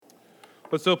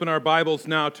Let's open our Bibles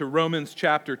now to Romans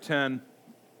chapter 10.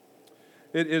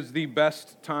 It is the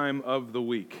best time of the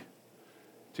week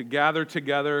to gather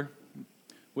together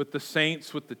with the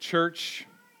saints, with the church,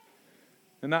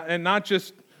 and not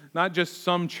just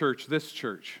some church,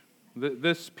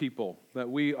 this people that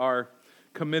we are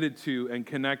committed to and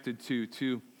connected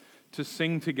to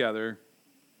sing together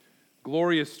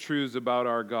glorious truths about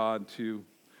our God, to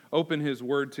open His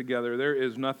Word together. There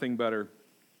is nothing better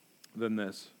than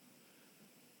this.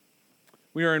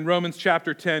 We are in Romans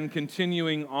chapter 10,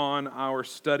 continuing on our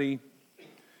study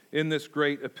in this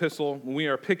great epistle. We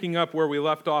are picking up where we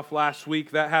left off last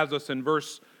week. That has us in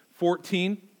verse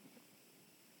 14.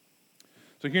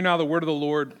 So hear now the word of the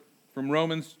Lord from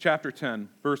Romans chapter 10,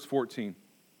 verse 14.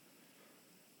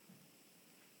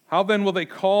 How then will they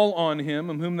call on him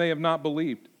of whom they have not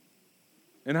believed?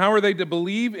 And how are they to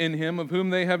believe in him of whom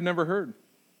they have never heard?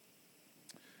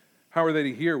 How are they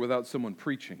to hear without someone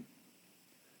preaching?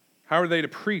 How are they to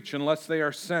preach unless they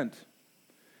are sent?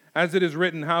 As it is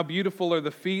written, how beautiful are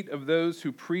the feet of those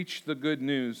who preach the good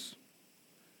news.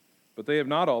 But they have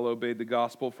not all obeyed the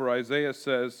gospel, for Isaiah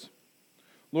says,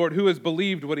 Lord, who has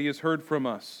believed what he has heard from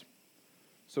us?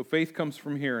 So faith comes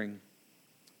from hearing,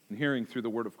 and hearing through the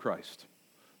word of Christ.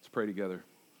 Let's pray together.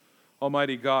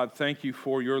 Almighty God, thank you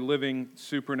for your living,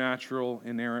 supernatural,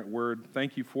 inerrant word.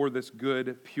 Thank you for this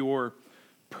good, pure,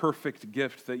 perfect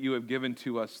gift that you have given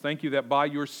to us. Thank you that by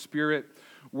your Spirit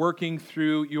working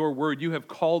through your word, you have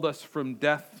called us from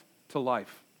death to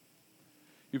life.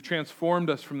 You've transformed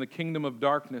us from the kingdom of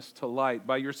darkness to light.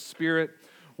 By your Spirit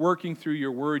working through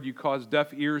your word, you cause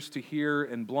deaf ears to hear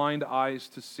and blind eyes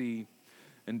to see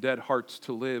and dead hearts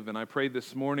to live. And I pray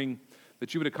this morning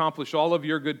that you would accomplish all of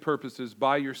your good purposes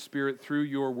by your Spirit through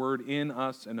your word in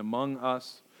us and among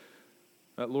us.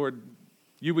 That, Lord,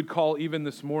 you would call even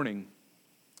this morning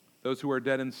those who are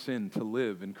dead in sin to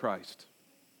live in Christ.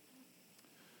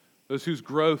 Those whose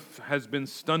growth has been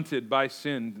stunted by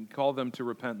sin, call them to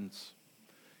repentance.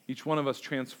 Each one of us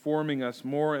transforming us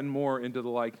more and more into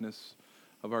the likeness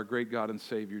of our great God and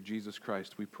Savior, Jesus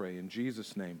Christ, we pray. In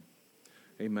Jesus' name,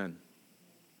 amen.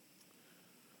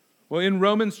 Well, in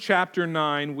Romans chapter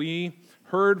 9, we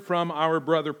heard from our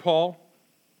brother Paul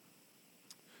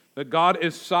that God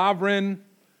is sovereign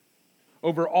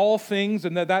over all things,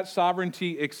 and that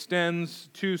sovereignty extends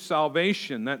to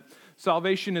salvation, that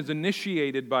salvation is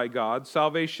initiated by God.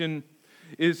 Salvation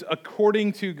is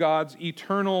according to God's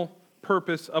eternal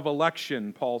purpose of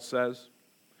election, Paul says.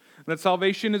 And that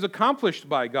salvation is accomplished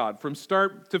by God from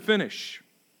start to finish.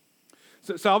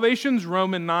 So salvation's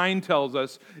Romans 9 tells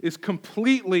us is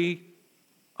completely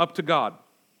up to God.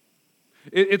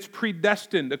 It's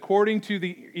predestined according to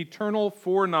the eternal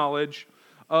foreknowledge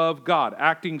of God,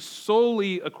 acting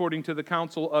solely according to the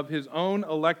counsel of his own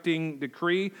electing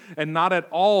decree and not at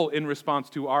all in response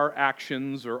to our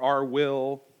actions or our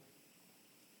will.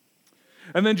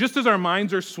 And then just as our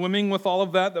minds are swimming with all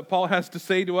of that Paul has to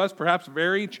say to us, perhaps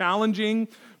very challenging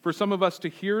for some of us to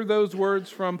hear those words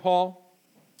from Paul,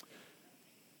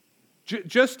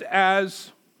 just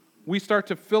as we start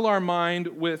to fill our mind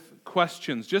with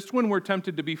questions, just when we're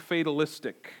tempted to be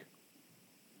fatalistic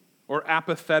or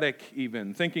apathetic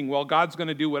even, thinking, well, God's going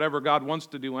to do whatever God wants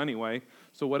to do anyway,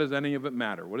 so what does any of it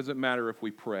matter? What does it matter if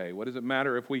we pray? What does it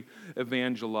matter if we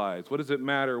evangelize? What does it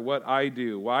matter what I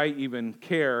do? Why even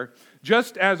care?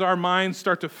 Just as our minds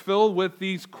start to fill with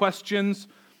these questions,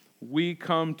 we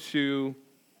come to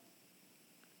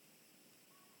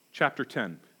chapter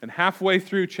 10. And halfway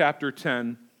through chapter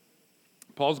 10,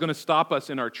 Paul's going to stop us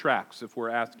in our tracks if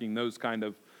we're asking those kind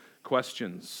of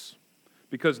questions.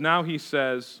 Because now he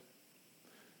says,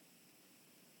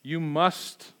 you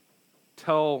must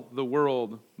tell the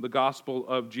world the gospel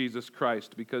of Jesus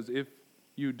Christ, because if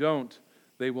you don't,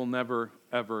 they will never,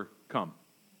 ever come.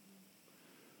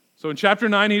 So in chapter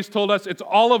 9, he's told us it's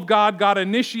all of God. God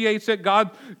initiates it.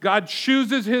 God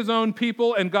chooses his own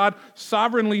people, and God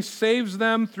sovereignly saves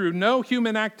them through no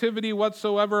human activity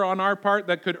whatsoever on our part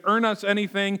that could earn us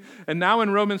anything. And now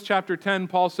in Romans chapter 10,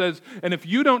 Paul says, and if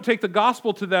you don't take the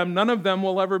gospel to them, none of them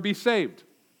will ever be saved.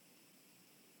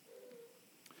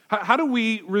 How do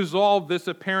we resolve this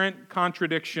apparent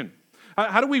contradiction?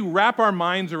 How do we wrap our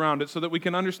minds around it so that we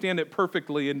can understand it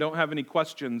perfectly and don't have any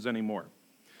questions anymore?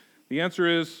 The answer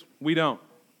is we don't.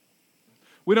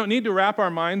 We don't need to wrap our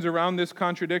minds around this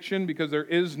contradiction because there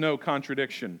is no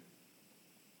contradiction.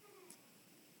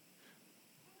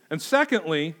 And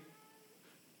secondly,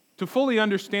 to fully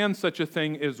understand such a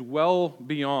thing is well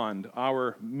beyond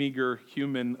our meager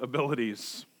human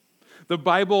abilities. The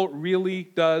Bible really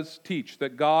does teach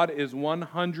that God is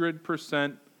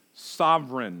 100%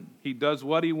 sovereign. He does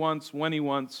what he wants, when he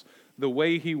wants. the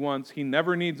way he wants. He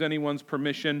never needs anyone's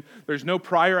permission. There's no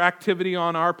prior activity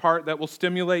on our part that will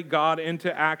stimulate God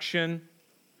into action.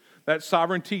 That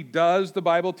sovereignty does, the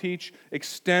Bible teach,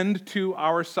 extend to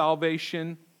our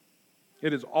salvation.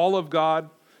 It is all of God.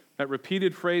 That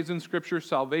repeated phrase in Scripture,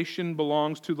 salvation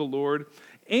belongs to the Lord.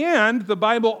 And the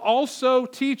Bible also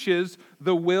teaches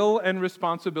the will and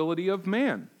responsibility of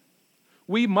man.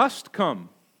 We must come.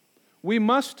 We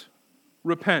must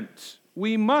repent.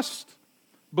 We must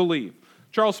believe.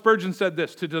 Charles Spurgeon said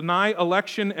this: to deny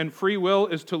election and free will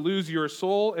is to lose your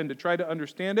soul, and to try to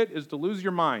understand it is to lose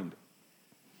your mind.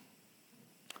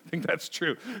 I think that's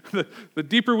true. The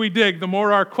deeper we dig, the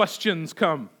more our questions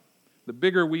come, the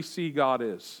bigger we see God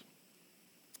is.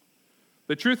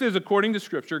 The truth is, according to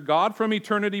Scripture, God from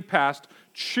eternity past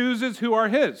chooses who are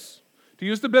His. To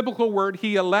use the biblical word,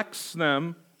 He elects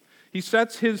them. He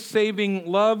sets His saving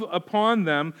love upon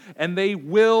them, and they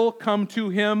will come to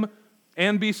Him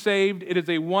and be saved. It is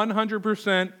a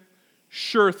 100%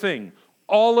 sure thing.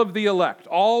 All of the elect,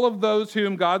 all of those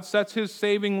whom God sets His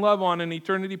saving love on in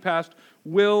eternity past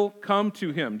will come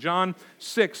to Him. John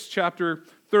 6, chapter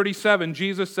 37,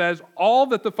 Jesus says, all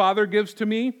that the Father gives to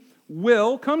me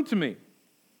will come to me.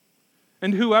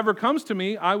 And whoever comes to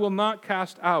me, I will not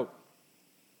cast out.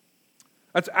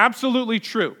 That's absolutely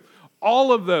true.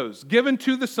 All of those given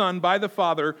to the Son by the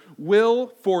Father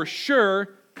will for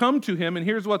sure come to Him. And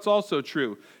here's what's also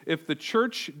true. If the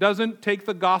church doesn't take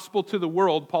the gospel to the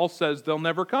world, Paul says they'll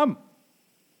never come.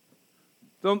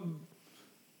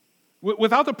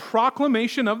 Without the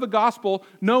proclamation of the gospel,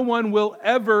 no one will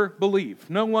ever believe.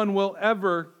 No one will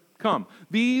ever come.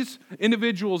 These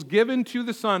individuals given to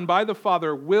the Son by the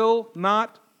Father will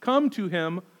not come to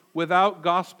Him without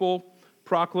gospel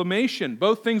proclamation.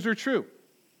 Both things are true.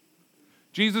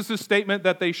 Jesus' statement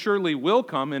that they surely will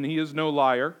come, and He is no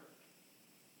liar.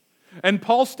 And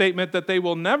Paul's statement that they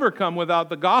will never come without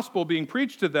the gospel being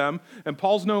preached to them, and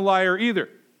Paul's no liar either.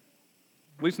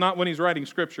 At least not when he's writing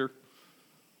Scripture.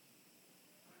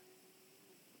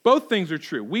 Both things are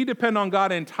true. We depend on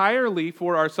God entirely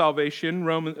for our salvation,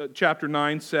 Romans chapter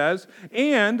 9 says,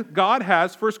 and God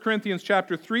has, 1 Corinthians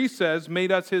chapter 3 says,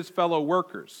 made us His fellow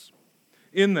workers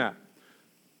in that.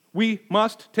 We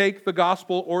must take the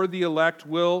gospel or the elect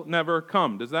will never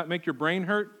come. Does that make your brain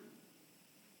hurt?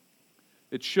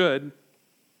 It should.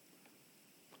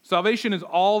 Salvation is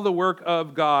all the work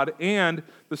of God, and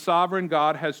the sovereign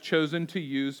God has chosen to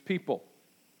use people.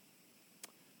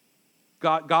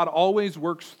 God always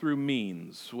works through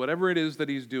means. Whatever it is that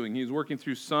He's doing, He's working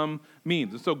through some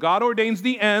means. And so God ordains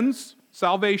the ends,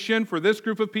 salvation for this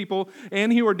group of people,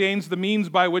 and He ordains the means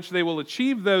by which they will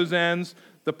achieve those ends,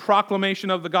 the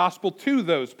proclamation of the gospel to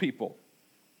those people.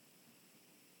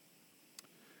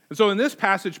 And so in this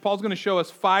passage, Paul's going to show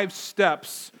us 5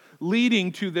 steps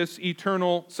leading to this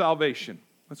eternal salvation.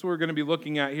 That's what we're going to be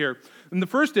looking at here. And the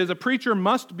first is, a preacher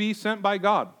must be sent by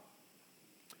God.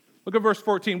 Look at verse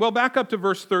 14. Well, back up to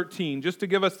verse 13, just to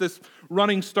give us this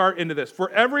running start into this. For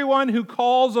everyone who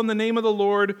calls on the name of the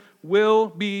Lord will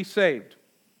be saved.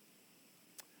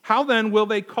 How then will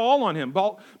they call on Him?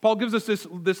 Paul gives us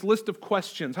this list of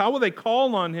questions. How will they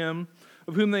call on Him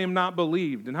of whom they have not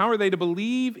believed? And how are they to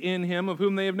believe in Him of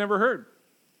whom they have never heard?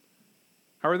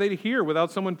 How are they to hear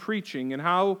without someone preaching? And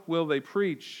how will they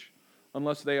preach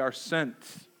unless they are sent?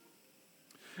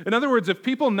 In other words, if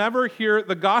people never hear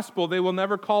the gospel, they will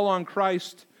never call on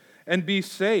Christ and be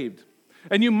saved.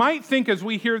 And you might think as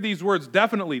we hear these words,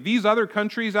 definitely, these other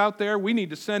countries out there, we need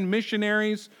to send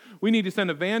missionaries, we need to send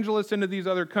evangelists into these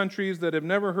other countries that have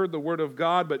never heard the word of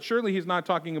God, but surely he's not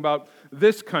talking about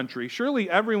this country. Surely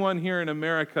everyone here in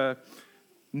America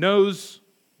knows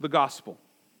the gospel.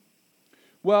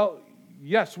 Well,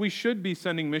 yes, we should be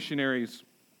sending missionaries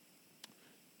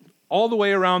all the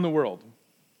way around the world.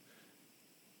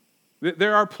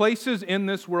 There are places in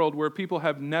this world where people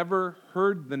have never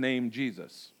heard the name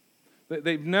Jesus.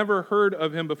 They've never heard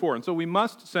of Him before. And so we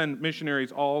must send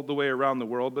missionaries all the way around the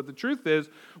world. But the truth is,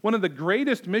 one of the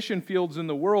greatest mission fields in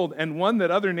the world, and one that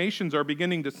other nations are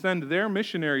beginning to send their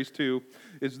missionaries to,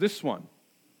 is this one.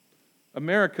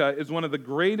 America is one of the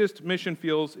greatest mission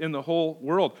fields in the whole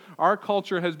world. Our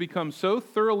culture has become so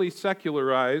thoroughly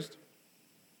secularized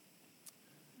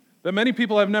that many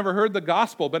people have never heard the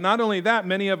gospel. But not only that,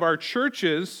 many of our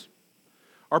churches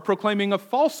are proclaiming a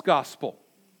false gospel.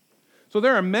 So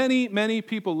there are many, many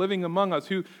people living among us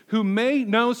who may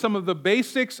know some of the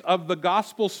basics of the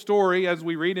gospel story as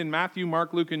we read in Matthew,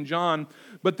 Mark, Luke, and John,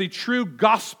 but the true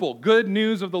gospel, good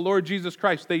news of the Lord Jesus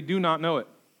Christ, they do not know it.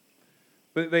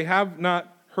 But they have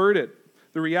not heard it.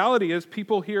 The reality is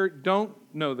people here don't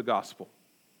know the gospel.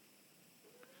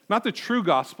 Not the true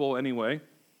gospel anyway.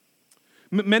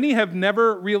 Many have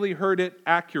never really heard it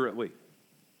accurately.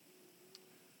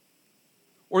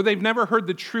 Or they've never heard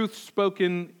the truth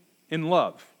spoken in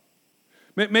love.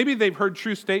 Maybe they've heard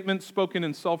true statements spoken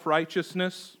in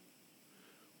self-righteousness,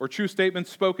 or true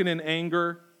statements spoken in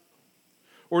anger,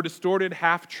 or distorted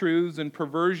half-truths and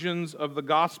perversions of the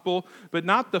gospel, but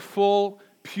not the full,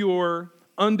 pure,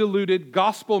 undiluted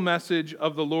gospel message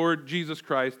of the Lord Jesus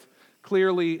Christ,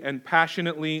 clearly and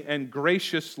passionately and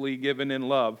graciously given in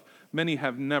love. Many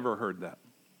have never heard that.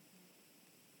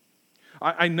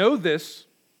 I know this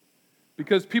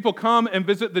because people come and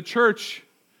visit the church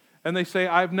and they say,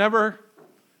 I've never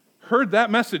heard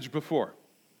that message before.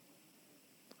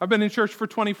 I've been in church for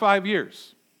 25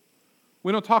 years.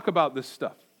 We don't talk about this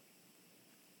stuff.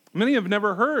 Many have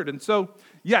never heard. And so,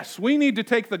 yes, we need to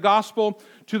take the gospel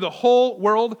to the whole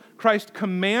world. Christ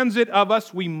commands it of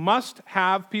us. We must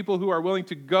have people who are willing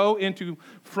to go into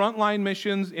frontline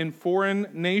missions in foreign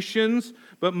nations,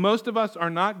 but most of us are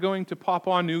not going to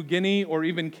Papua New Guinea or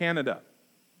even Canada.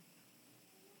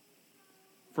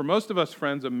 For most of us,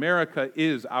 friends, America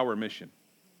is our mission.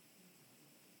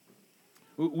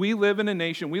 We live in a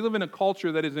nation, we live in a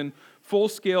culture that is in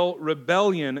full-scale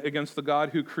rebellion against the God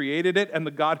who created it and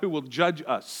the God who will judge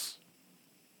us.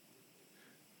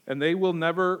 And they will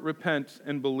never repent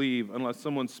and believe unless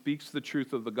someone speaks the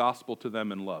truth of the gospel to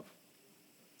them in love.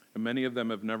 And many of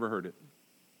them have never heard it.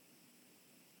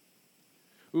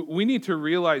 We need to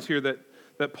realize here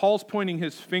that Paul's pointing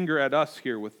his finger at us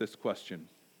here with this question.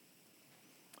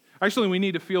 Actually, we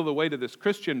need to feel the weight of this.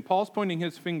 Christian, Paul's pointing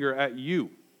his finger at you.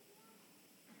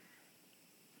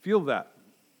 Feel that.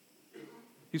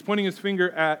 He's pointing his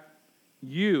finger at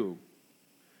you.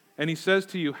 And he says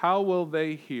to you, how will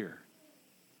they hear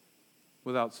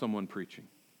without someone preaching?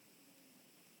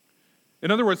 In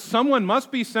other words, someone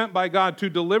must be sent by God to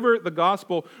deliver the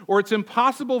gospel, or it's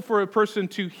impossible for a person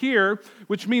to hear,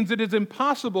 which means it is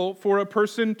impossible for a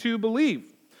person to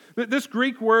believe. This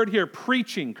Greek word here,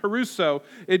 preaching, kerusso,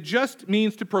 it just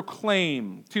means to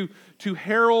proclaim, to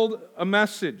herald a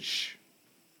message.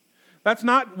 That's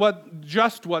not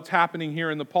what's happening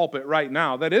here in the pulpit right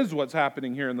now. That is what's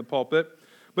happening here in the pulpit.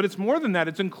 But it's more than that.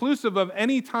 It's inclusive of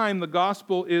any time the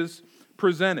gospel is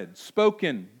presented,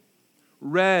 spoken,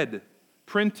 read,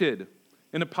 printed,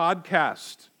 in a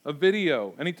podcast, a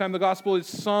video. Anytime the gospel is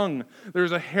sung,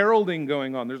 there's a heralding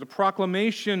going on. There's a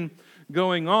proclamation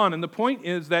going on. And the point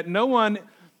is that no one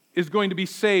is going to be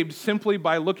saved simply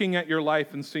by looking at your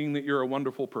life and seeing that you're a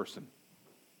wonderful person.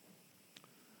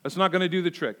 That's not going to do the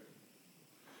trick.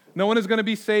 No one is going to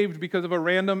be saved because of a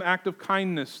random act of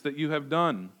kindness that you have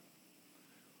done,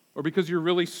 or because you're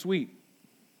really sweet.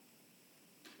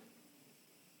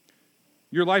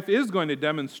 Your life is going to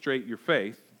demonstrate your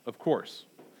faith, of course.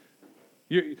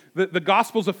 The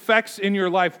gospel's effects in your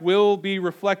life will be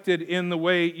reflected in the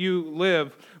way you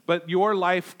live, but your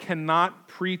life cannot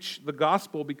preach the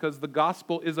gospel because the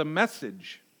gospel is a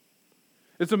message.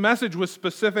 It's a message with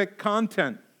specific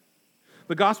content.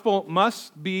 The gospel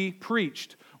must be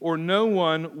preached, or no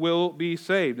one will be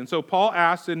saved. And so Paul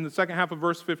asks in the second half of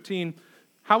verse 15,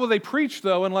 how will they preach,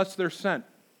 though, unless they're sent?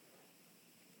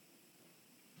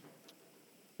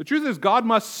 The truth is, God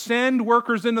must send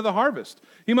workers into the harvest.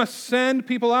 He must send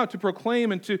people out to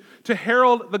proclaim and to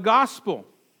herald the gospel.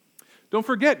 Don't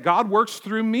forget, God works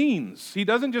through means. He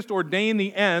doesn't just ordain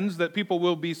the ends that people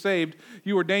will be saved.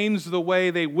 He ordains the way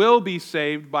they will be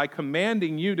saved by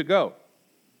commanding you to go.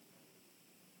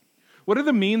 What are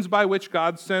the means by which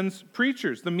God sends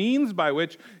preachers? The means by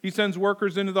which He sends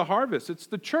workers into the harvest. It's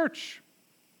the church.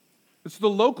 It's the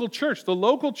local church. The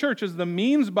local church is the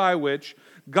means by which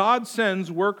God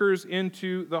sends workers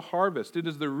into the harvest. It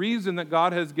is the reason that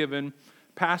God has given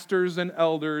pastors and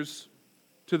elders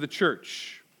to the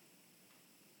church.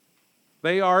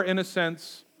 They are, in a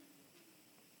sense,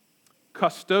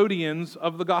 custodians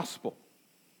of the gospel.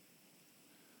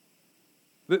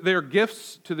 They are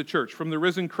gifts to the church from the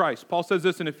risen Christ. Paul says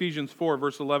this in Ephesians 4,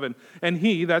 verse 11. And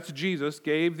He, that's Jesus,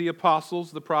 gave the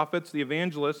apostles, the prophets, the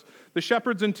evangelists, the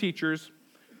shepherds and teachers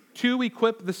to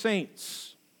equip the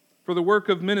saints for the work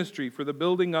of ministry, for the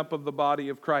building up of the body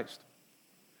of Christ.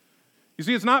 You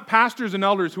see, it's not pastors and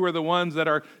elders who are the ones that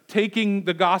are taking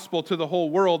the gospel to the whole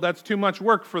world. That's too much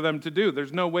work for them to do.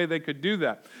 There's no way they could do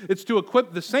that. It's to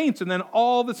equip the saints, and then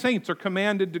all the saints are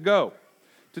commanded to go,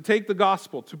 to take the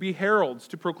gospel, to be heralds,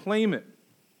 to proclaim it.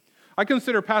 I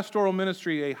consider pastoral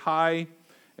ministry a high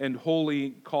and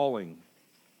holy calling.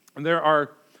 And there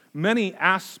are many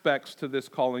aspects to this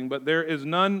calling, but there is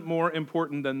none more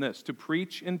important than this, to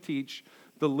preach and teach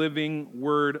the living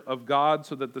Word of God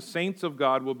so that the saints of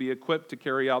God will be equipped to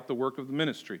carry out the work of the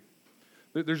ministry.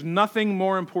 There's nothing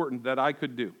more important that I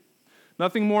could do.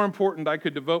 Nothing more important I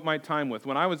could devote my time with.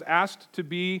 When I was asked to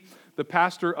be the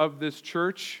pastor of this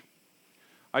church,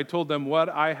 I told them what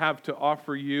I have to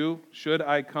offer you, should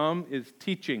I come, is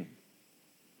teaching.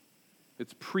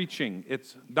 It's preaching.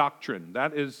 It's doctrine.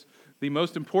 That is the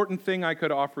most important thing I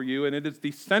could offer you, and it is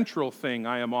the central thing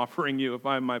I am offering you if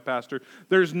I'm my pastor.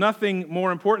 There's nothing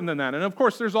more important than that. And of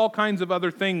course, there's all kinds of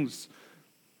other things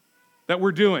that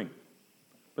we're doing,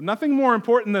 but nothing more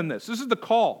important than this. This is the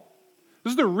call.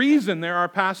 This is the reason there are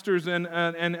pastors and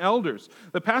elders.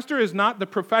 The pastor is not the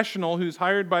professional who's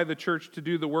hired by the church to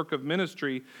do the work of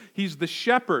ministry. He's the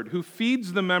shepherd who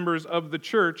feeds the members of the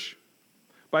church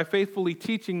by faithfully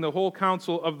teaching the whole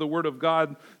counsel of the Word of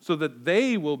God so that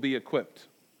they will be equipped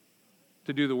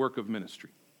to do the work of ministry.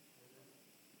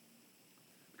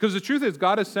 Because the truth is,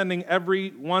 God is sending every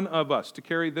one of us to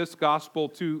carry this gospel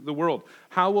to the world.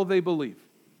 How will they believe?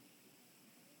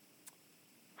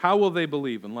 How will they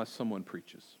believe unless someone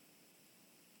preaches?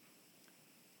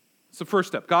 It's the first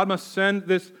step. God must send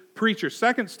this preacher.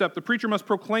 Second step, the preacher must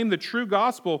proclaim the true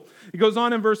gospel. He goes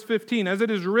on in verse 15, as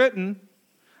it is written,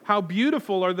 how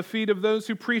beautiful are the feet of those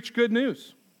who preach good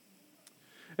news.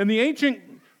 In the ancient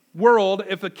world,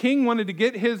 if a king wanted to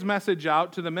get his message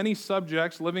out to the many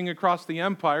subjects living across the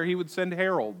empire, he would send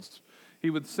heralds. He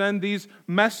would send these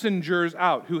messengers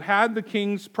out who had the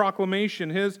king's proclamation,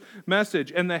 his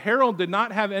message. And the herald did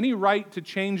not have any right to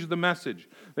change the message.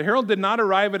 The herald did not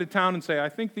arrive at a town and say, I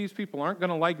think these people aren't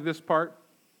going to like this part.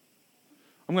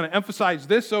 I'm going to emphasize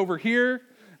this over here,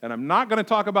 and I'm not going to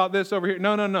talk about this over here.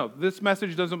 No. This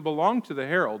message doesn't belong to the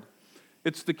herald.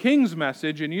 It's the king's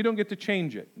message, and you don't get to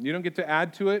change it. You don't get to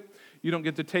add to it. You don't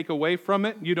get to take away from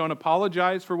it. You don't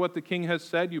apologize for what the king has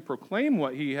said. You proclaim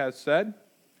what he has said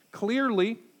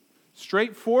clearly,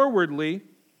 straightforwardly.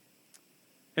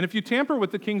 And if you tamper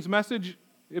with the king's message,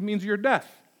 it means your death.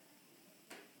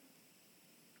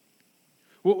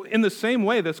 Well, in the same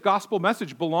way, this gospel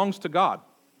message belongs to God.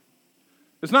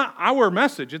 It's not our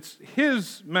message, it's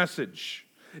His message.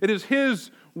 It is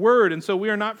His word, and so we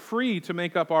are not free to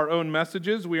make up our own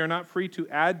messages. We are not free to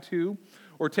add to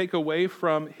or take away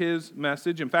from His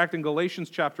message. In fact, in Galatians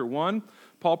chapter 1,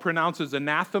 Paul pronounces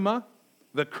anathema,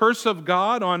 the curse of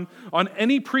God, on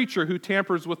any preacher who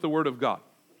tampers with the word of God.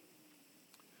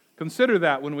 Consider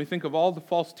that when we think of all the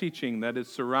false teaching that is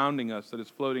surrounding us, that is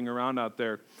floating around out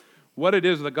there, what it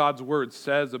is that God's word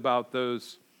says about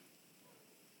those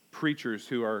preachers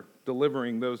who are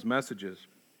delivering those messages.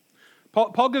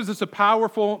 Paul gives us a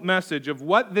powerful message of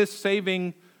what this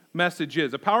saving message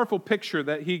is, a powerful picture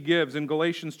that he gives in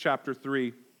Galatians chapter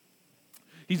 3.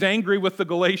 He's angry with the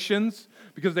Galatians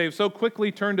because they have so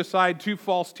quickly turned aside to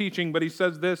false teaching, but he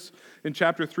says this in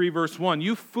chapter 3, verse 1,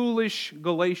 "You foolish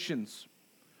Galatians,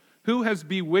 who has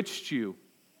bewitched you?"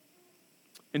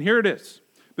 And here it is.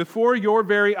 "Before your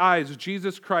very eyes,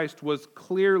 Jesus Christ was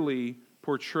clearly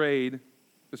portrayed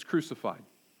as crucified."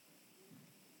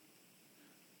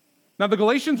 Now, the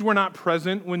Galatians were not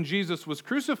present when Jesus was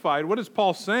crucified. What is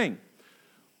Paul saying?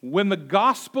 When the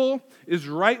gospel is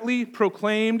rightly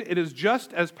proclaimed, it is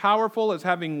just as powerful as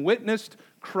having witnessed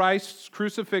Christ's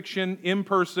crucifixion in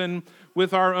person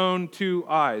with our own two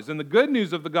eyes. And the good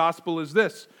news of the gospel is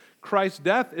this: Christ's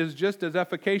death is just as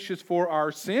efficacious for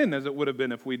our sin as it would have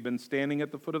been if we'd been standing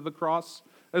at the foot of the cross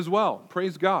as well.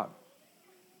 Praise God.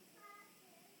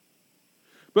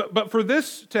 But for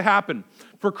this to happen,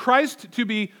 for Christ to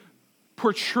be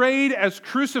portrayed as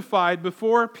crucified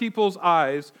before people's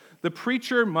eyes, the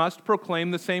preacher must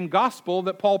proclaim the same gospel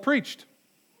that Paul preached.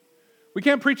 We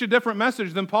can't preach a different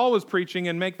message than Paul was preaching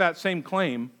and make that same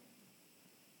claim.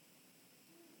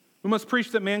 We must preach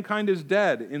that mankind is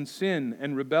dead in sin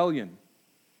and rebellion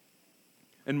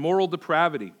and moral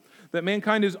depravity, that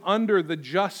mankind is under the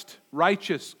just,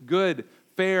 righteous, good,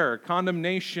 fair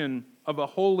condemnation of a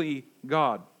holy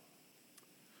God.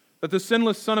 That the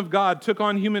sinless Son of God took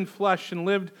on human flesh and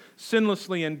lived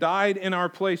sinlessly and died in our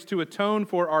place to atone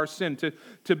for our sin,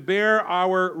 to bear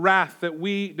our wrath that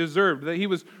we deserved. That He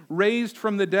was raised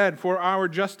from the dead for our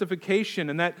justification,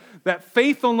 and that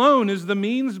faith alone is the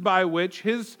means by which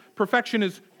His perfection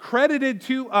is credited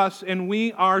to us and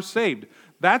we are saved.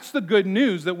 That's the good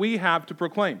news that we have to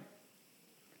proclaim.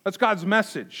 That's God's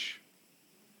message.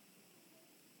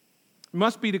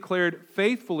 Must be declared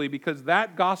faithfully because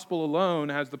that gospel alone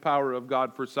has the power of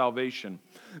God for salvation.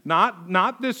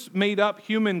 Not this made-up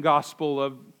human gospel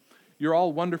of, you're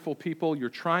all wonderful people, you're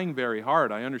trying very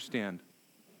hard, I understand.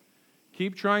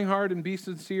 Keep trying hard and be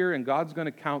sincere, and God's going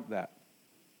to count that.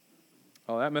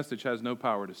 Oh, that message has no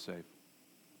power to save.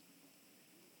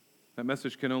 That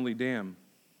message can only damn.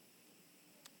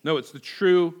 No, it's the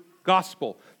true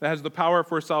gospel that has the power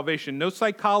for salvation. No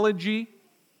psychology,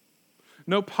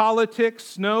 No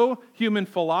politics, no human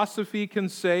philosophy can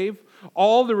save.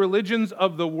 All the religions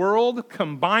of the world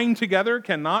combined together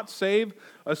cannot save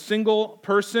a single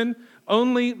person.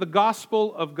 Only the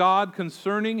gospel of God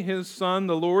concerning His Son,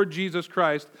 the Lord Jesus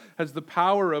Christ, has the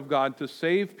power of God to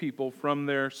save people from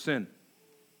their sin.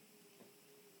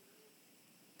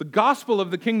 The gospel of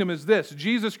the kingdom is this: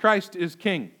 Jesus Christ is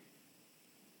King.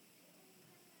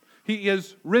 He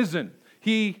is risen.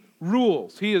 He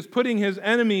rules. He is putting His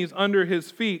enemies under His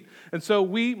feet. And so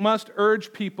we must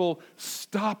urge people,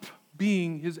 stop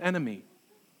being His enemy.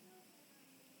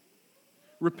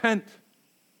 Repent,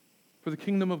 for the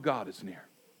kingdom of God is near.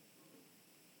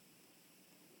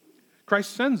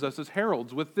 Christ sends us as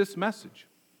heralds with this message.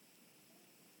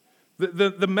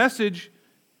 The message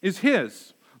is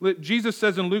His. Jesus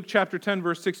says in Luke chapter 10,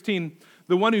 verse 16,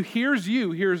 the one who hears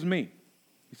you hears me.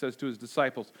 He says to His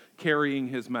disciples, carrying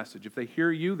His message. If they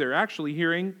hear you, they're actually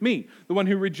hearing me. The one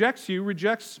who rejects you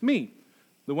rejects me.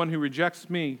 The one who rejects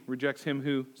me rejects Him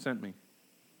who sent me.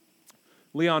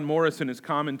 Leon Morris in his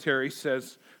commentary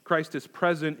says, Christ is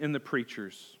present in the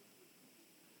preachers.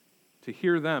 To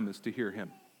hear them is to hear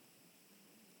Him.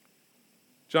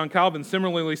 John Calvin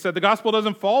similarly said, the gospel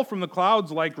doesn't fall from the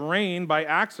clouds like rain by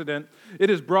accident. It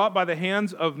is brought by the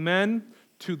hands of men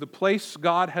to the place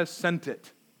God has sent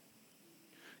it.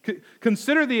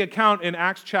 Consider the account in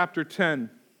Acts chapter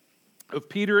 10 of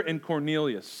Peter and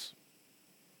Cornelius.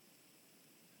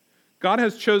 God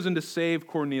has chosen to save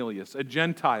Cornelius, a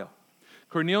Gentile.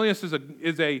 Cornelius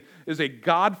is a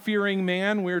God-fearing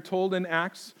man, we're told in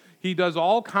Acts. He does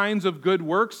all kinds of good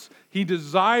works. He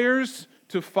desires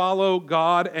to follow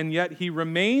God, and yet he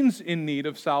remains in need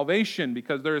of salvation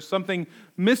because there is something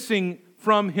missing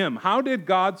from him. How did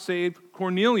God save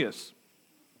Cornelius?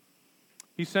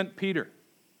 He sent Peter.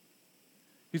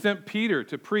 He sent Peter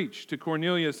to preach to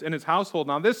Cornelius and his household.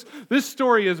 Now, this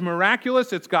story is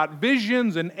miraculous. It's got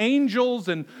visions and angels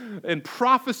and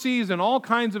prophecies and all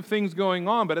kinds of things going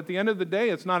on. But at the end of the day,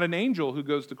 it's not an angel who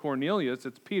goes to Cornelius,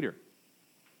 it's Peter.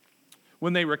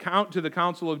 When they recount to the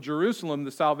Council of Jerusalem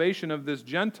the salvation of this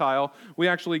Gentile, we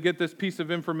actually get this piece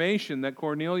of information that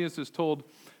Cornelius is told,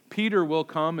 Peter will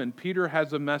come and Peter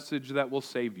has a message that will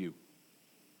save you.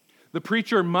 The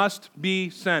preacher must be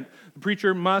sent. The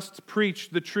preacher must preach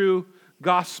the true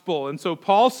gospel. And so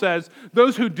Paul says,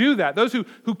 those who do that, those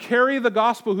who carry the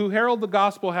gospel, who herald the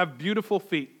gospel, have beautiful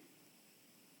feet.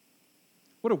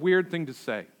 What a weird thing to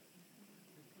say.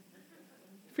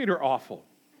 Feet are awful.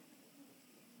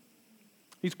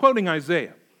 He's quoting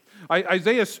Isaiah.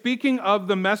 Isaiah speaking of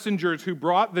the messengers who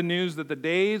brought the news that the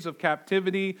days of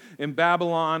captivity in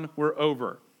Babylon were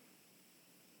over.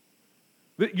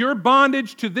 That your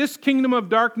bondage to this kingdom of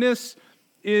darkness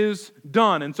is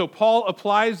done. And so Paul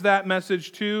applies that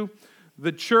message to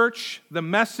the church, the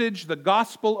message, the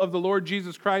gospel of the Lord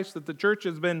Jesus Christ that the church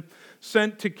has been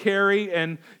sent to carry.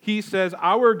 And he says,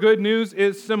 our good news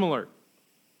is similar.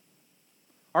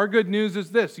 Our good news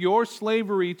is this: your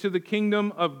slavery to the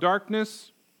kingdom of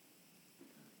darkness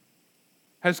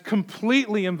has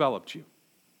completely enveloped you.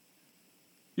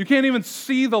 You can't even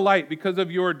see the light because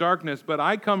of your darkness, but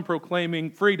I come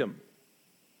proclaiming freedom.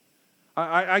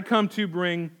 I come to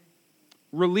bring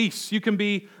release. You can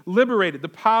be liberated. The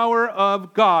power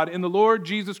of God in the Lord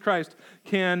Jesus Christ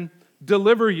can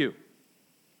deliver you.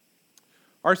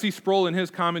 R.C. Sproul, in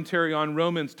his commentary on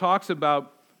Romans, talks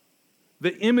about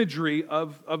the imagery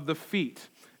of the feet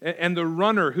and the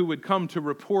runner who would come to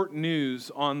report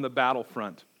news on the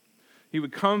battlefront. He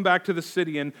would come back to the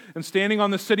city, and standing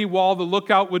on the city wall, the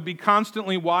lookout would be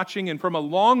constantly watching, and from a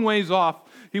long ways off,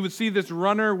 he would see this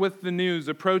runner with the news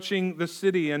approaching the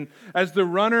city. And as the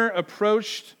runner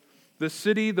approached the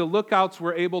city, the lookouts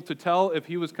were able to tell if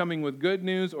he was coming with good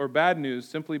news or bad news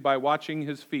simply by watching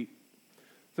his feet,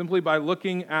 simply by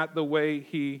looking at the way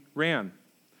he ran.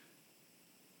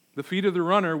 The feet of the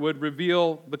runner would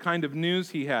reveal the kind of news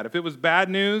he had. If it was bad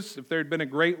news, if there had been a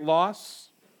great loss,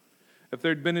 if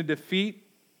there had been a defeat,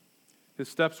 his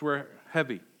steps were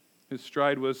heavy. His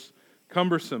stride was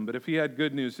cumbersome. But if he had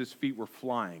good news, his feet were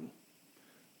flying.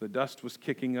 The dust was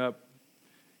kicking up.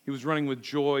 He was running with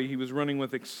joy. He was running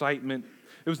with excitement.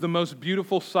 It was the most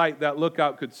beautiful sight that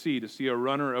lookout could see, to see a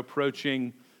runner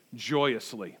approaching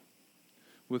joyously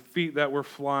with feet that were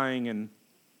flying. And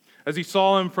as he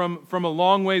saw him from a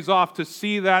long ways off, to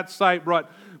see that sight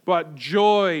brought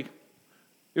joy.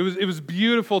 It was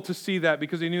beautiful to see that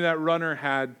because he knew that runner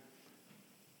had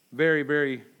very,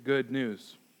 very good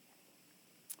news.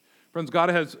 Friends, God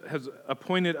has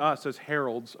appointed us as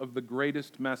heralds of the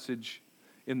greatest message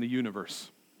in the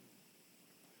universe.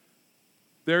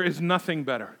 There is nothing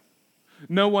better.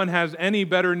 No one has any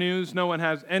better news. No one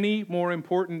has any more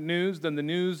important news than the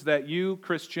news that you,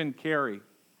 Christian, carry.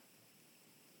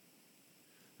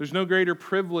 There's no greater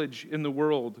privilege in the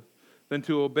world than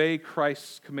to obey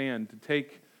Christ's command, to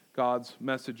take God's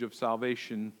message of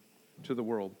salvation to the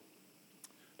world.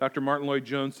 Dr. Martin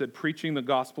Lloyd-Jones said, preaching the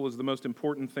gospel is the most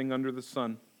important thing under the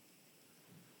sun.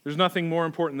 There's nothing more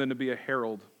important than to be a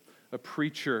herald, a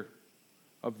preacher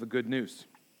of the good news.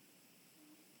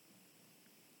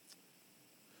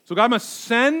 So God must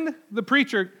send the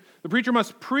preacher. The preacher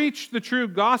must preach the true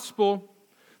gospel.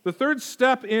 The third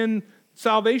step in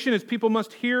salvation is people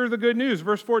must hear the good news.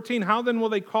 Verse 14, how then will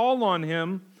they call on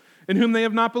him in whom they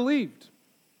have not believed?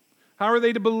 How are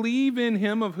they to believe in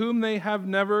him of whom they have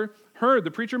never heard?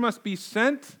 The preacher must be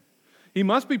sent. He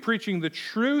must be preaching the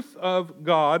truth of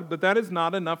God, but that is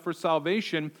not enough for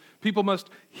salvation. People must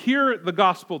hear the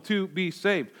gospel to be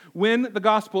saved. When the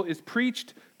gospel is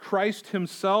preached, Christ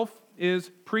himself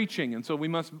is preaching. And so we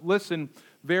must listen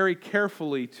very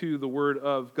carefully to the word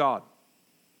of God.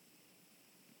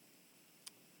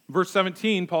 Verse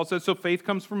 17, Paul says, so faith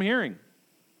comes from hearing.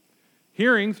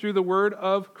 Hearing through the word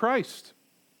of Christ.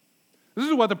 This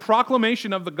is what the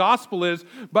proclamation of the gospel is,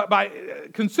 but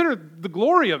consider the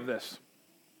glory of this.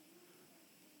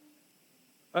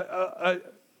 A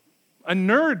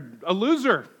nerd, a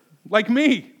loser like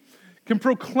me, can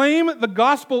proclaim the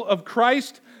gospel of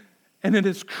Christ, and it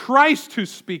is Christ who's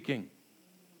speaking.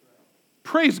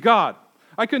 Praise God.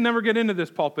 I could never get into this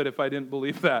pulpit if I didn't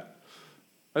believe that.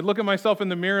 I'd look at myself in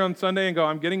the mirror on Sunday and go,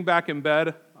 I'm getting back in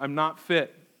bed. I'm not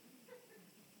fit.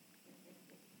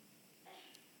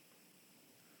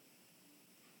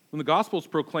 When the gospel is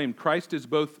proclaimed, Christ is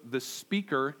both the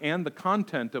speaker and the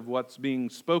content of what's being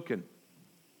spoken.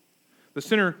 The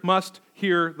sinner must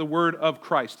hear the word of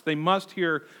Christ. They must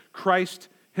hear Christ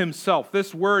himself.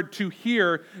 This word to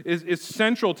hear is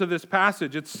central to this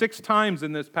passage. It's 6 times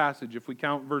in this passage if we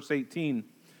count verse 18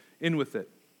 in with it.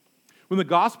 When the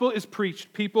gospel is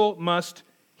preached, people must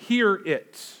hear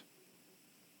it.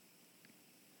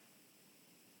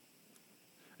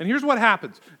 And here's what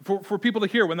happens for people to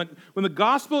hear. When the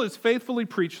gospel is faithfully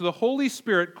preached, the Holy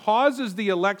Spirit causes the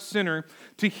elect sinner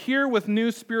to hear with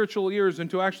new spiritual ears and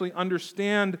to actually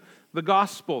understand the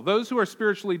gospel. Those who are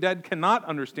spiritually dead cannot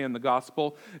understand the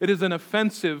gospel. It is an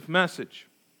offensive message.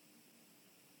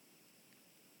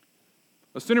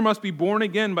 A sinner must be born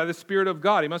again by the Spirit of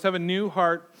God. He must have a new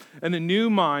heart and a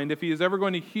new mind if he is ever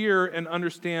going to hear and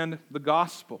understand the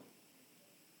gospel.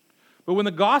 But when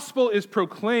the gospel is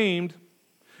proclaimed,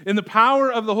 in the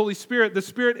power of the Holy Spirit, the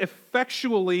Spirit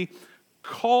effectually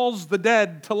calls the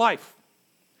dead to life.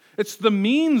 It's the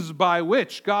means by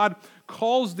which God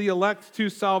calls the elect to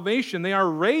salvation. They are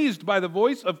raised by the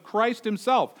voice of Christ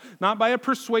himself, not by a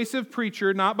persuasive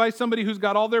preacher, not by somebody who's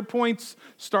got all their points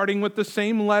starting with the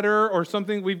same letter or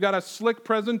something. We've got a slick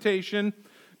presentation.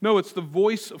 No, it's the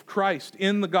voice of Christ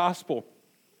in the gospel,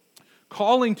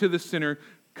 calling to the sinner,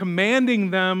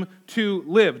 commanding them to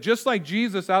live, just like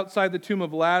Jesus outside the tomb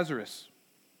of Lazarus.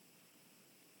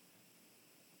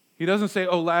 He doesn't say,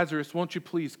 oh, Lazarus, won't you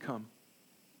please come?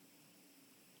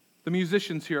 The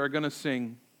musicians here are going to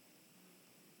sing.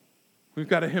 We've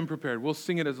got a hymn prepared. We'll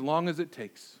sing it as long as it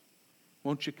takes.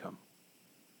 Won't you come?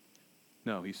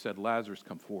 No, he said, Lazarus,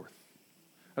 come forth.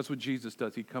 That's what Jesus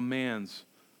does. He commands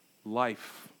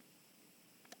life.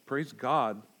 Praise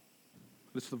God.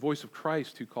 It's the voice of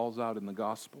Christ who calls out in the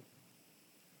gospel.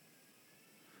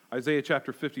 Isaiah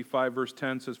chapter 55, verse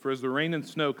 10 says, for as the rain and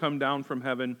snow come down from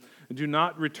heaven, and do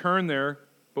not return there,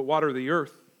 but water the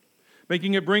earth,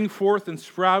 making it bring forth and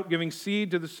sprout, giving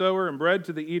seed to the sower and bread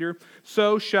to the eater,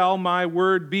 so shall my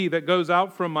word be that goes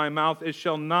out from my mouth. It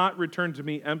shall not return to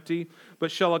me empty, but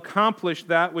shall accomplish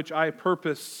that which I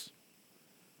purpose,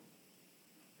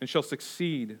 and shall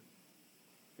succeed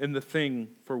in the thing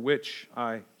for which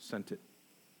I sent it.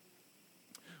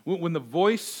 When the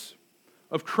voice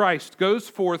of Christ goes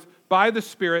forth by the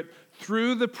Spirit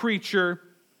through the preacher,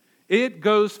 it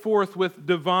goes forth with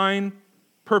divine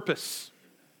purpose.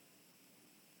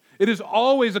 It is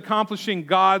always accomplishing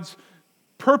God's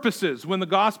purposes when the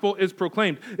gospel is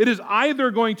proclaimed. It is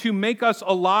either going to make us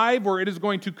alive or it is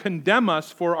going to condemn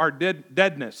us for our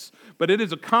deadness. But it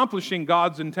is accomplishing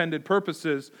God's intended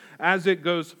purposes as it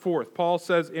goes forth. Paul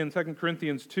says in 2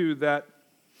 Corinthians 2 that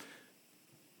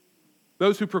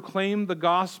those who proclaim the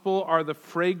gospel are the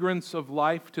fragrance of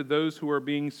life to those who are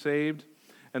being saved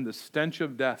and the stench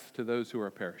of death to those who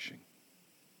are perishing.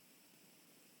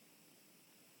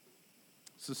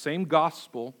 It's the same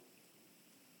gospel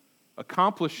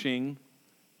accomplishing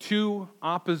 2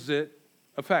 opposite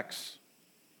effects.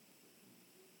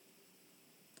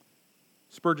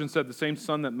 Spurgeon said, the same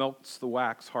sun that melts the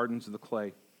wax hardens the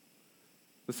clay.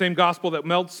 The same gospel that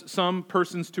melts some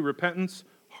persons to repentance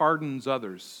hardens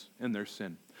others in their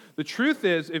sin. The truth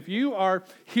is, if you are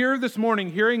here this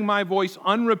morning hearing my voice,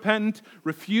 unrepentant,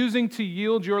 refusing to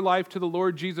yield your life to the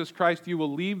Lord Jesus Christ, you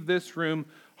will leave this room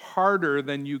harder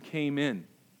than you came in.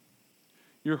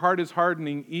 Your heart is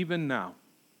hardening even now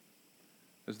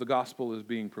as the gospel is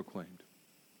being proclaimed.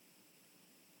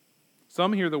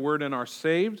 Some hear the word and are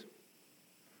saved.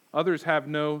 Others have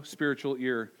no spiritual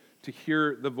ear to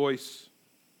hear the voice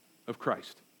of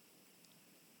Christ.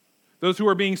 Those who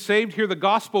are being saved hear the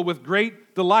gospel with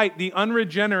great delight. The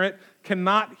unregenerate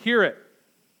cannot hear it.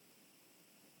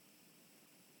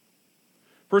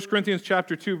 1 Corinthians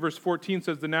chapter 2, verse 14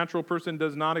 says, the natural person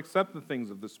does not accept the things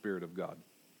of the Spirit of God.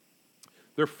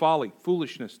 They're folly,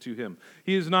 foolishness to him.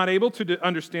 He is not able to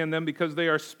understand them because they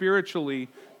are spiritually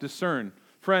discerned.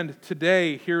 Friend,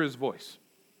 today, hear his voice.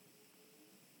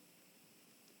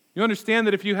 You understand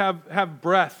that if you have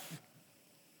breath,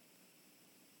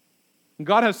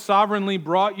 God has sovereignly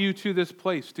brought you to this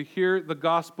place to hear the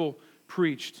gospel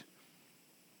preached.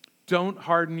 Don't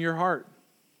harden your heart.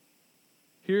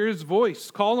 Hear his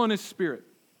voice. Call on his Spirit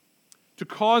to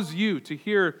cause you to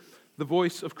hear the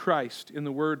voice of Christ in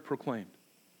the word proclaimed.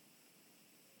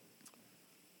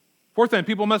 Fourth, then,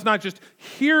 people must not just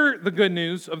hear the good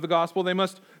news of the gospel, they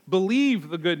must believe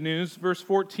the good news. Verse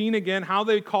 14 again, how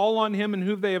they call on him and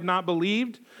who they have not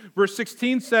believed. Verse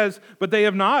 16 says, but they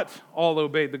have not all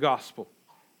obeyed the gospel.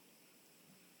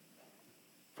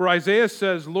 For Isaiah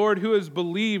says, Lord, who has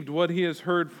believed what he has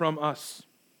heard from us?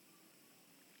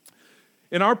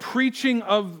 In our preaching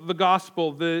of the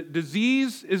gospel, the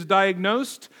disease is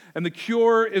diagnosed and the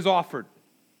cure is offered.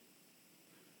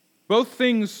 Both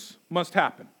things must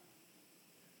happen.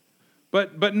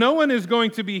 But no one is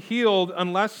going to be healed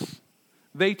unless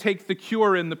they take the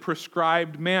cure in the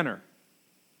prescribed manner.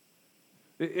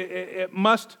 It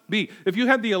must be. If you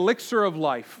had the elixir of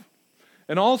life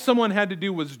and all someone had to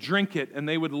do was drink it and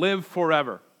they would live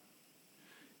forever,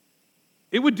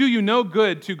 it would do you no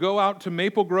good to go out to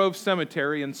Maple Grove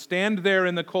Cemetery and stand there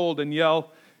in the cold and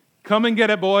yell, come and get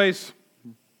it, boys.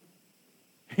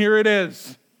 Here it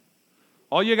is.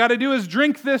 All you got to do is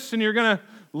drink this and you're going to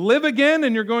live again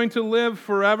and you're going to live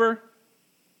forever.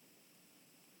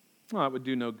 Well, that would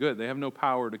do no good. They have no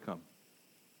power to come.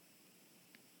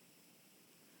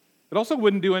 It also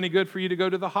wouldn't do any good for you to go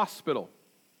to the hospital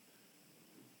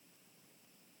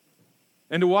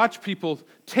and to watch people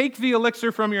take the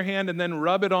elixir from your hand and then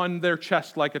rub it on their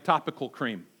chest like a topical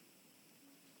cream.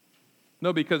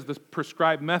 No, because the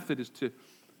prescribed method is to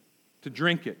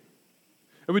drink it.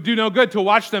 It would do no good to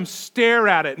watch them stare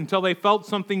at it until they felt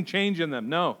something change in them.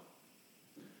 No,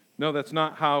 that's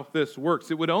not how this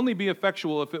works. It would only be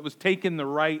effectual if it was taken the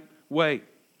right way.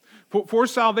 For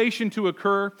salvation to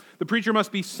occur, the preacher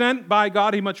must be sent by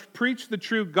God. He must preach the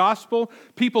true gospel.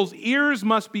 People's ears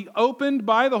must be opened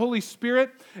by the Holy Spirit,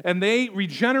 and they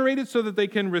regenerated so that they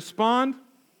can respond,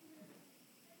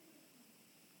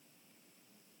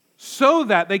 so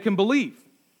that they can believe,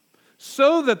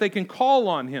 so that they can call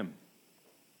on him.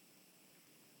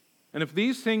 And if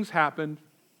these things happen,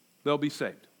 they'll be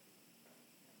saved.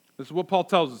 This is what Paul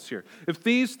tells us here. If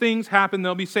these things happen,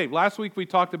 they'll be saved. Last week we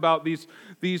talked about these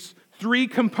three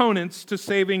components to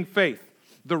saving faith.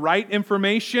 The right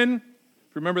information.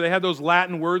 Remember they had those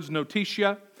Latin words,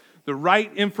 notitia. The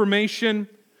right information.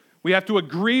 We have to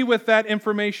agree with that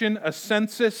information, a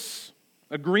census,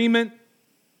 agreement.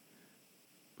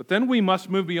 But then we must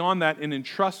move beyond that and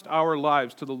entrust our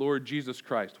lives to the Lord Jesus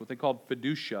Christ, what they called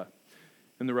fiducia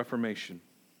in the Reformation.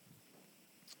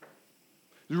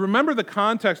 Remember the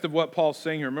context of what Paul's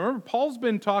saying here. Remember, Paul's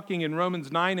been talking in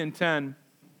Romans 9 and 10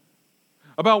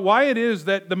 about why it is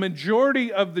that the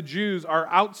majority of the Jews are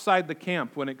outside the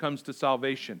camp when it comes to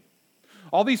salvation.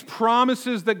 All these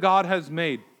promises that God has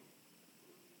made.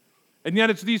 And yet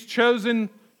it's these chosen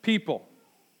people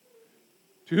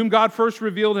to whom God first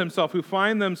revealed himself, who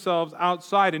find themselves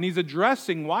outside. And he's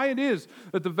addressing why it is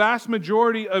that the vast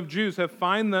majority of Jews have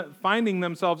finding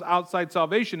themselves outside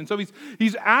salvation. And so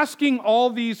he's asking all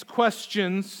these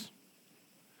questions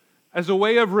as a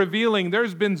way of revealing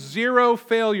there's been zero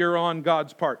failure on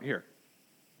God's part here.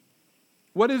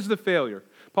 What is the failure?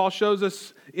 Paul shows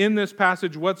us in this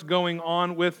passage what's going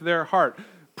on with their heart.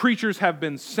 Preachers have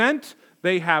been sent.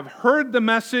 They have heard the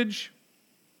message.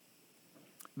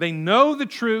 They know the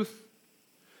truth,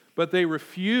 but they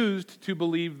refused to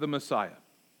believe the Messiah.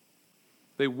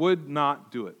 They would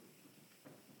not do it.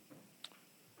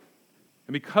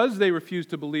 And because they refused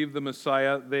to believe the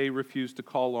Messiah, they refused to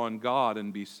call on God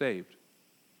and be saved.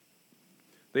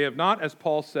 They have not, as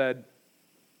Paul said,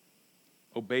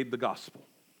 obeyed the gospel.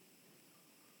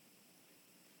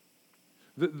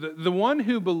 The one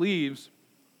who believes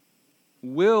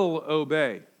will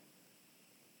obey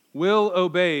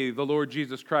the Lord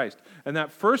Jesus Christ. And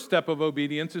that first step of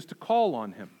obedience is to call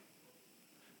on him,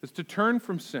 is to turn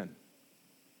from sin.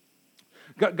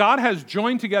 God has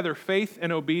joined together faith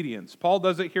and obedience. Paul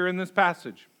does it here in this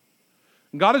passage.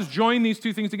 God has joined these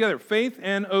two things together, faith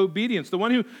and obedience. The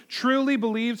one who truly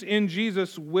believes in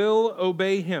Jesus will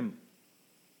obey him.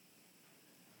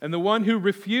 And the one who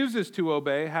refuses to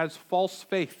obey has false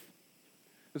faith.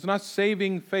 It's not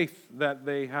saving faith that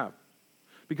they have.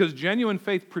 Because genuine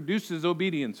faith produces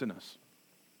obedience in us.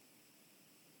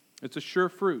 It's a sure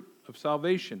fruit of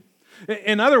salvation.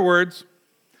 In other words,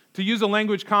 to use a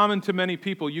language common to many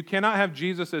people, you cannot have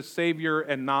Jesus as Savior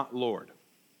and not Lord.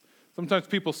 Sometimes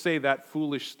people say that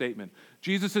foolish statement.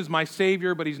 Jesus is my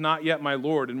Savior, but he's not yet my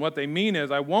Lord. And what they mean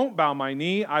is, I won't bow my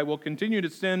knee. I will continue to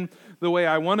sin the way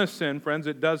I want to sin. Friends,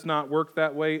 it does not work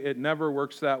that way. It never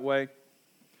works that way.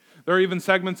 There are even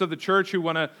segments of the church who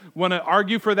want to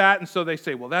argue for that, and so they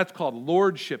say, well, that's called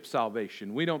lordship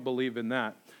salvation. We don't believe in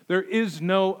that. There is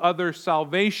no other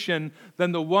salvation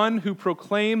than the one who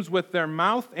proclaims with their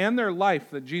mouth and their life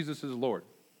that Jesus is Lord.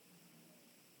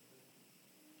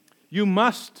 You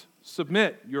must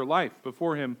submit your life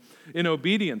before him in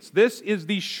obedience. This is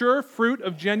the sure fruit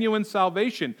of genuine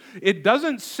salvation. It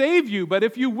doesn't save you, but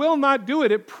if you will not do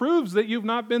it, it proves that you've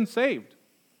not been saved.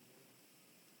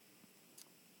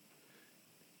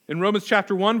 In Romans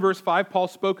chapter 1, verse 5, Paul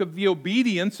spoke of the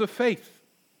obedience of faith.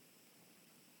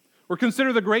 Or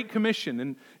consider the Great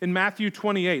Commission in Matthew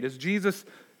 28, as Jesus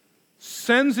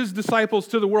sends his disciples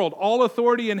to the world. All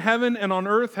authority in heaven and on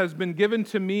earth has been given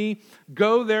to me.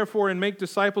 Go, therefore, and make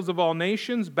disciples of all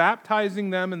nations,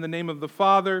 baptizing them in the name of the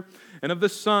Father and of the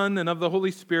Son and of the Holy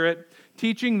Spirit,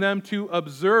 teaching them to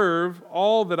observe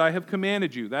all that I have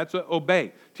commanded you. That's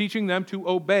obey. Teaching them to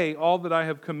obey all that I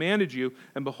have commanded you.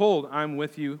 And behold, I'm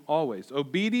with you always.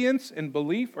 Obedience and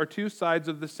belief are two sides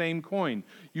of the same coin.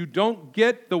 You don't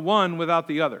get the one without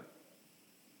the other.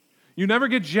 You never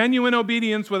get genuine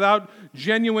obedience without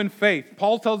genuine faith.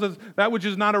 Paul tells us that which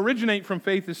does not originate from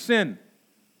faith is sin.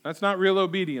 That's not real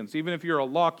obedience, even if you're a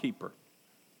law keeper.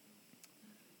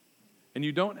 And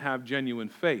you don't have genuine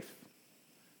faith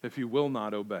if you will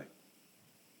not obey.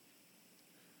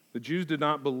 The Jews did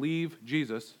not believe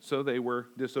Jesus, so they were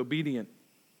disobedient.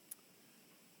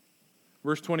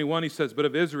 Verse 21, he says, but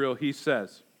of Israel, he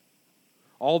says,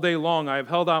 all day long I have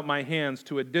held out my hands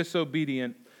to a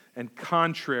disobedient and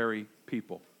contrary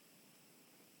people.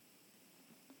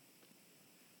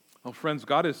 Oh, friends,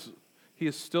 He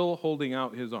is still holding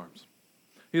out His arms.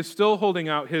 He is still holding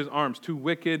out His arms to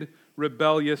wicked,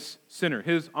 rebellious sinner.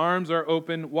 His arms are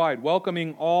open wide,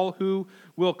 welcoming all who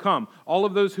will come, all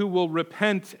of those who will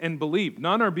repent and believe.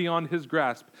 None are beyond His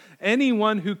grasp.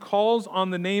 Anyone who calls on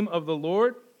the name of the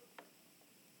Lord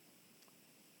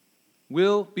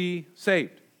will be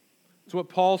saved. That's what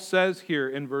Paul says here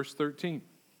in verse 13.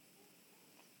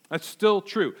 That's still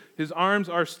true. His arms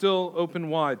are still open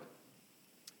wide.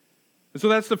 And so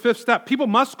that's the fifth step. People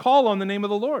must call on the name of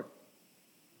the Lord.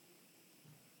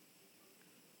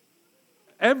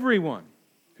 Everyone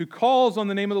who calls on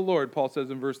the name of the Lord, Paul says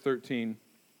in verse 13,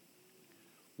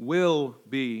 will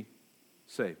be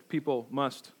saved. People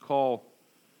must call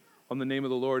on the name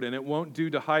of the Lord, and it won't do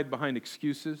to hide behind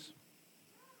excuses.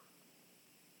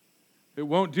 It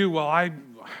won't do, well,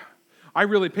 I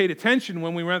really paid attention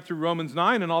when we went through Romans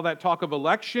 9 and all that talk of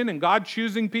election and God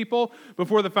choosing people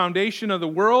before the foundation of the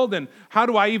world. And how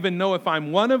do I even know if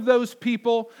I'm one of those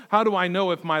people? How do I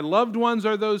know if my loved ones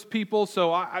are those people?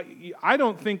 So I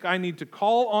don't think I need to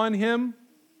call on Him.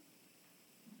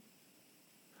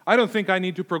 I don't think I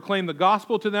need to proclaim the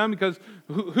gospel to them because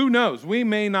who knows? We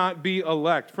may not be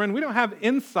elect. Friend, we don't have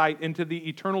insight into the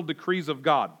eternal decrees of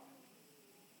God.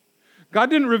 God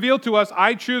didn't reveal to us,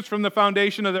 I choose from the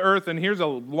foundation of the earth, and here's a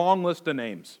long list of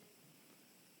names.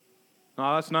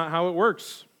 No, that's not how it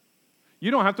works. You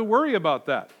don't have to worry about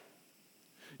that.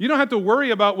 You don't have to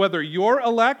worry about whether you're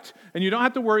elect, and you don't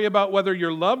have to worry about whether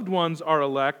your loved ones are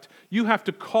elect. You have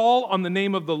to call on the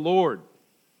name of the Lord.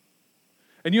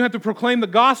 And you have to proclaim the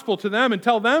gospel to them and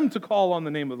tell them to call on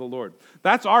the name of the Lord.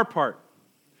 That's our part.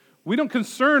 We don't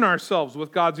concern ourselves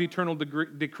with God's eternal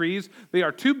decrees. They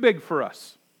are too big for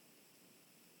us.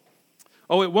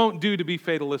 Oh, it won't do to be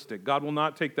fatalistic. God will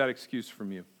not take that excuse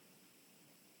from you.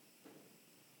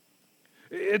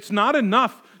 It's not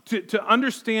enough to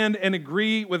understand and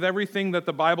agree with everything that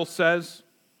the Bible says.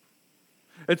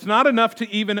 It's not enough to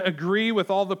even agree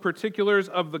with all the particulars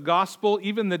of the gospel.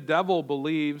 Even the devil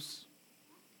believes,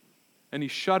 and he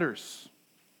shudders.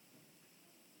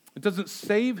 It doesn't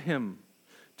save him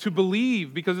to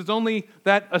believe, because it's only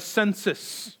that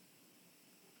assensus.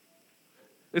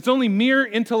 It's only mere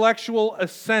intellectual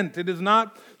assent. It is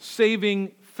not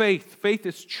saving faith. Faith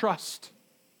is trust.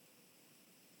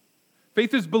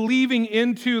 Faith is believing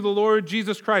into the Lord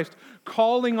Jesus Christ,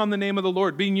 calling on the name of the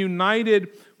Lord, being united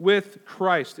with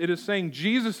Christ. It is saying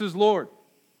Jesus is Lord.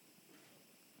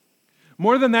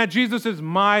 More than that, Jesus is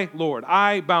my Lord.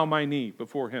 I bow my knee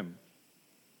before him.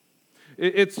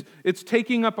 It's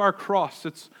taking up our cross.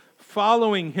 It's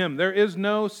following him. There is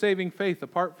no saving faith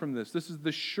apart from this. This is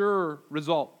the sure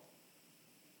result.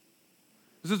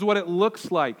 This is what it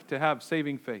looks like to have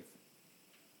saving faith.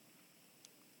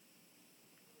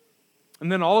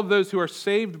 And then all of those who are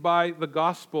saved by the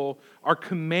gospel are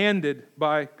commanded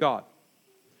by God.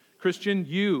 Christian,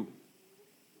 you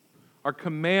are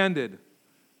commanded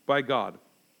by God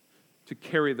to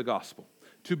carry the gospel,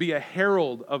 to be a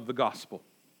herald of the gospel,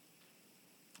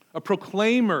 a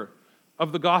proclaimer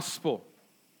of the gospel,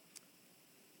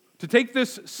 to take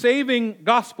this saving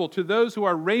gospel to those who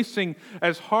are racing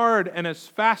as hard and as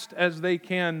fast as they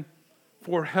can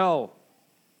for hell.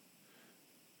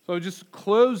 So just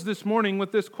close this morning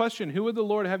with this question: who would the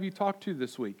Lord have you talk to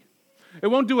this week? It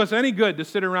won't do us any good to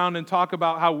sit around and talk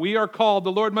about how we are called.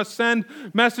 The Lord must send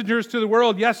messengers to the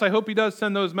world. Yes, I hope he does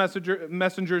send those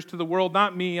messengers to the world.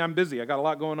 Not me, I'm busy. I got a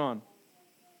lot going on.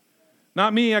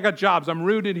 Not me, I got jobs. I'm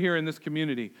rooted here in this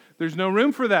community. There's no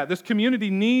room for that. This community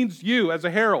needs you as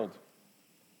a herald.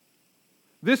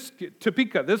 This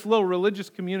Topeka, this little religious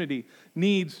community,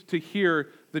 needs to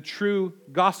hear the true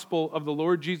gospel of the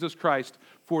Lord Jesus Christ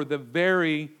for the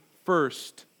very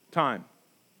first time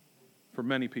for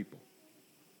many people.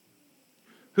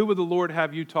 Who would the Lord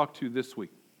have you talk to this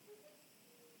week?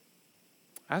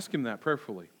 Ask him that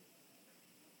prayerfully.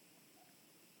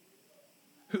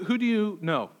 Who do you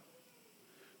know?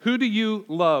 Who do you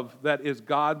love that is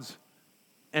God's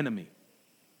enemy,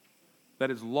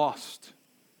 that is lost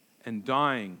and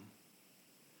dying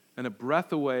and a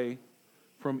breath away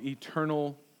from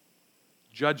eternal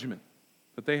judgment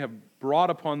that they have brought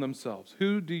upon themselves?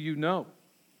 Who do you know?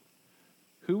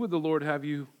 Who would the Lord have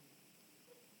you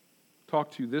talk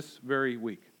to this very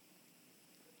week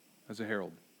as a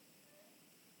herald?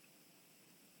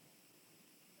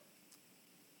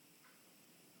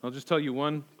 I'll just tell you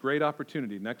one great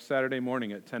opportunity. Next Saturday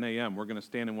morning at 10 a.m., we're going to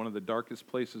stand in one of the darkest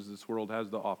places this world has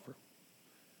to offer.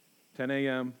 10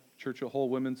 a.m., Church of Whole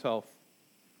Women's Health.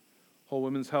 Whole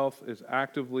Women's Health is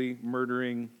actively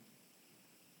murdering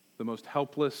the most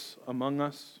helpless among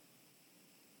us.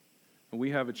 And we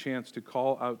have a chance to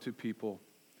call out to people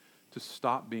to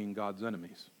stop being God's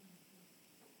enemies.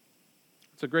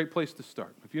 It's a great place to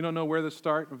start. If you don't know where to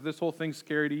start, if this whole thing's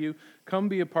scary to you, come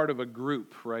be a part of a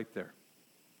group right there.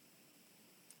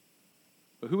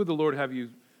 But who would the Lord have you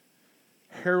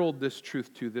herald this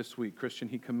truth to this week? Christian,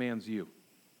 he commands you.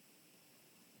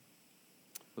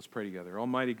 Let's pray together.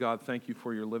 Almighty God, thank you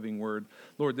for your living word.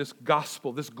 Lord, this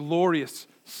gospel, this glorious,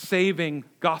 saving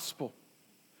gospel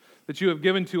that you have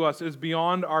given to us is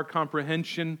beyond our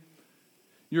comprehension.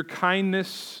 Your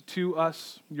kindness to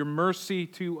us, your mercy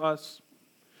to us,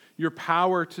 your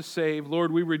power to save.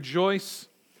 Lord, we rejoice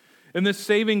in this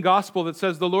saving gospel that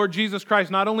says the Lord Jesus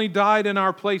Christ not only died in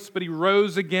our place, but he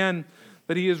rose again,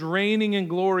 that he is reigning in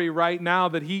glory right now,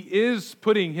 that he is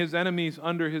putting his enemies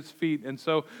under his feet. And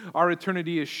so our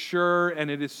eternity is sure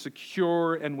and it is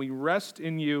secure, and we rest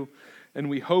in you and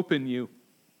we hope in you.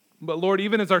 But Lord,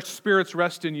 even as our spirits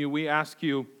rest in you, we ask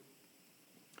you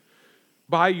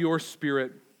by your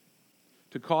Spirit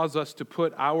to cause us to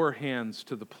put our hands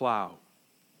to the plow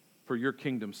for your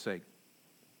kingdom's sake,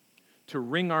 to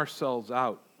wring ourselves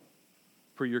out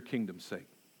for your kingdom's sake,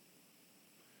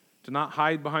 to not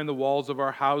hide behind the walls of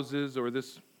our houses or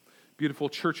this beautiful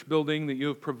church building that you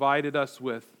have provided us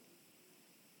with,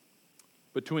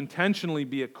 but to intentionally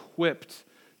be equipped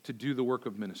to do the work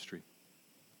of ministry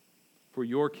for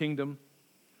your kingdom,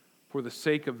 for the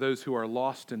sake of those who are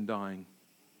lost and dying,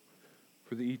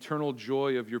 for the eternal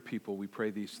joy of your people. We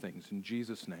pray these things in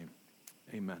Jesus' name.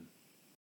 Amen.